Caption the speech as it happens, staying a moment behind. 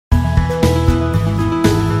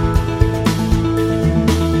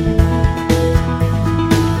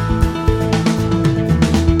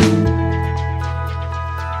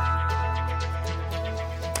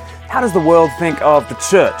How does the world think of the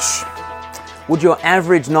church? Would your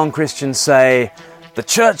average non-Christian say, the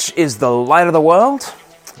church is the light of the world?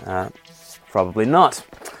 Probably not.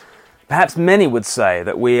 Perhaps many would say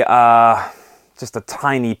that we are just a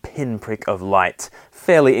tiny pinprick of light,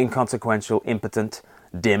 fairly inconsequential, impotent,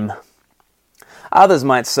 dim. Others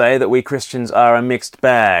might say that we Christians are a mixed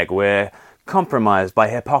bag. We're compromised by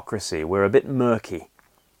hypocrisy. We're a bit murky.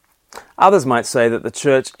 Others might say that the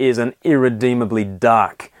church is an irredeemably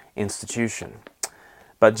dark institution.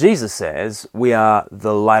 But Jesus says we are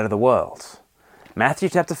the light of the world. Matthew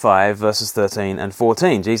chapter 5, verses 13 and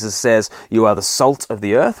 14. Jesus says, you are the salt of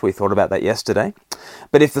the earth. We thought about that yesterday.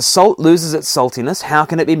 But if the salt loses its saltiness, how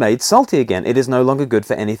can it be made salty again? It is no longer good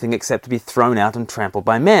for anything except to be thrown out and trampled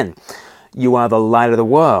by men. You are the light of the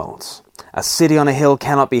world. A city on a hill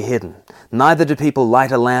cannot be hidden. Neither do people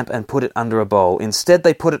light a lamp and put it under a bowl. Instead,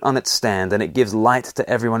 they put it on its stand, and it gives light to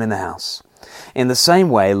everyone in the house. In the same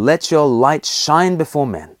way, let your light shine before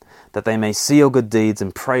men, that they may see your good deeds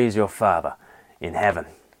and praise your Father in heaven.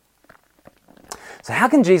 So how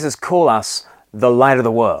can Jesus call us the light of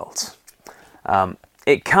the world?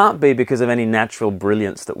 It can't be because of any natural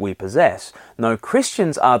brilliance that we possess. No,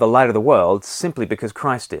 Christians are the light of the world simply because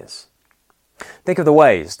Christ is. Think of the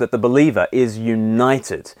ways that the believer is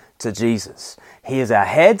united to Jesus. He is our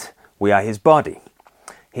head, we are his body.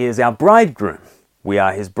 He is our bridegroom, we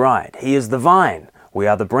are his bride. He is the vine, we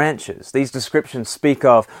are the branches. These descriptions speak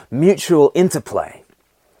of mutual interplay.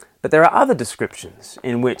 But there are other descriptions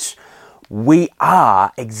in which we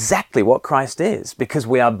are exactly what Christ is, because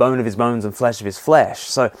we are bone of his bones and flesh of his flesh.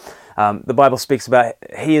 So the Bible speaks about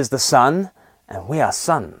he is the Son, and we are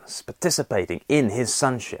sons, participating in his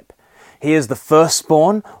sonship. He is the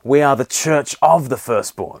firstborn, we are the church of the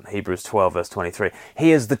firstborn, Hebrews 12, verse 23.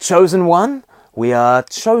 He is the chosen one, we are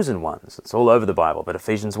chosen ones. It's all over the Bible, but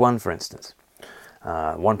Ephesians 1, for instance,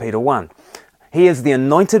 1 Peter 1. He is the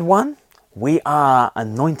anointed one, we are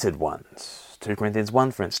anointed ones. 2 Corinthians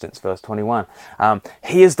 1, for instance, verse 21.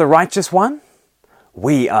 He is the righteous one,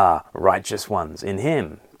 we are righteous ones in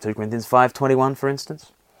him. 2 Corinthians 5:21, for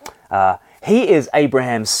instance. He is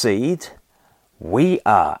Abraham's seed, we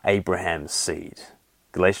are Abraham's seed.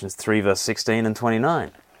 Galatians 3, verse 16 and 29.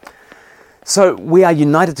 So we are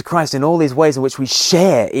united to Christ in all these ways in which we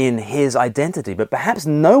share in his identity. But perhaps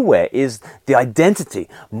nowhere is the identity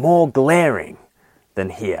more glaring than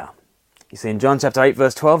here. You see, in John chapter 8,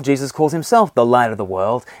 verse 12, Jesus calls himself the light of the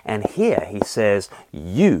world. And here he says,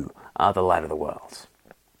 you are the light of the world.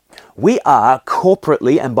 We are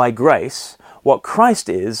corporately and by grace what Christ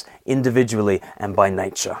is individually and by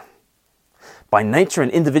nature. By nature and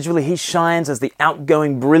individually, he shines as the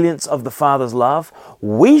outgoing brilliance of the Father's love.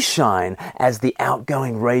 We shine as the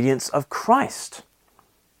outgoing radiance of Christ.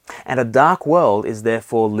 And a dark world is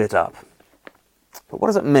therefore lit up. But what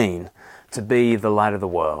does it mean to be the light of the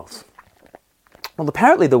world? Well,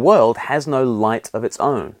 apparently the world has no light of its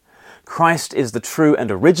own. Christ is the true and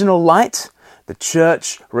original light. The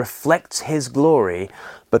church reflects his glory,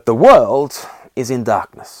 but the world is in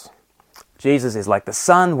darkness. Jesus is like the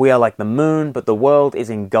sun, we are like the moon, but the world is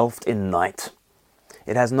engulfed in night.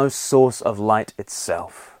 It has no source of light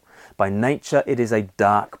itself. By nature, it is a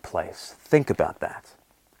dark place. Think about that.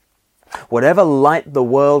 Whatever light the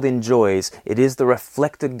world enjoys, it is the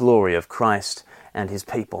reflected glory of Christ and his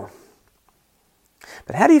people.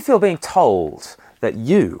 But how do you feel being told that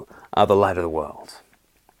you are the light of the world?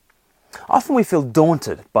 Often we feel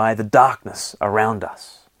daunted by the darkness around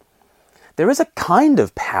us. There is a kind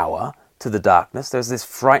of power to the darkness. There's this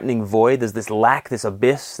frightening void, there's this lack, this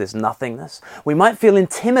abyss, this nothingness. We might feel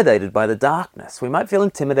intimidated by the darkness. We might feel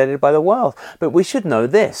intimidated by the world. But we should know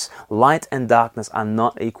this: light and darkness are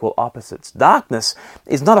not equal opposites. Darkness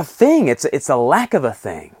is not a thing, it's a lack of a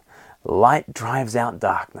thing. Light drives out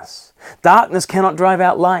darkness. Darkness cannot drive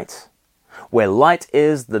out light. Where light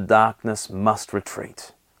is, the darkness must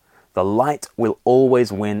retreat. The light will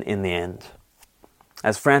always win in the end.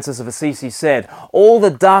 As Francis of Assisi said, all the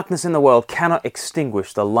darkness in the world cannot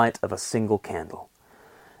extinguish the light of a single candle.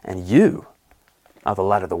 And you are the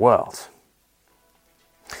light of the world.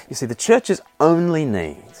 You see, the church's only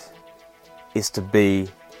need is to be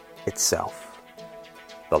itself,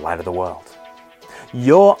 the light of the world.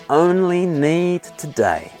 Your only need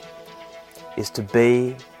today is to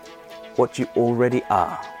be what you already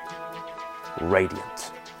are,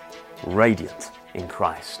 radiant in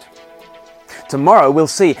Christ. Tomorrow we'll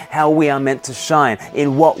see how we are meant to shine,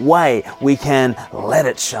 in what way we can let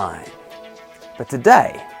it shine. But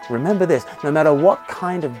today, remember this: no matter what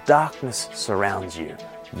kind of darkness surrounds you,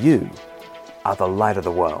 you are the light of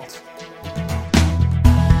the world.